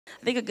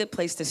I think a good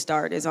place to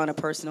start is on a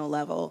personal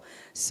level.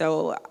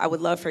 So I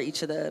would love for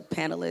each of the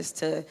panelists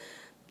to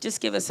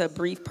just give us a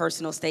brief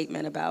personal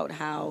statement about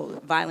how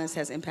violence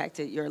has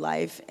impacted your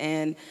life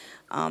and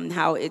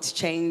how it's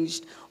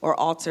changed or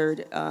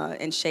altered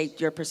and shaped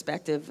your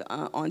perspective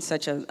on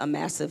such a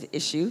massive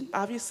issue.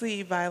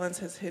 Obviously, violence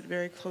has hit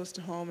very close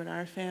to home in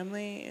our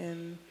family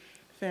and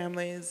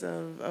families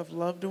of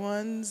loved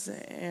ones,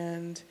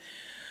 and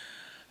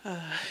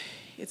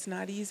it's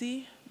not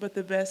easy, but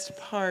the best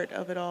part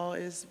of it all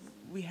is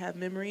we have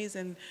memories,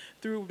 and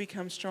through it we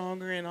become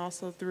stronger, and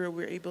also through it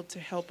we're able to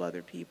help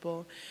other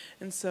people.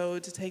 And so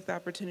to take the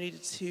opportunity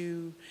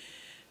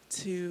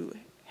to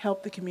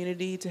help the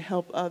community, to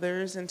help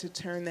others, and to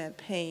turn that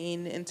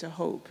pain into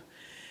hope,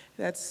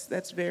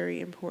 that's very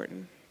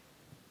important.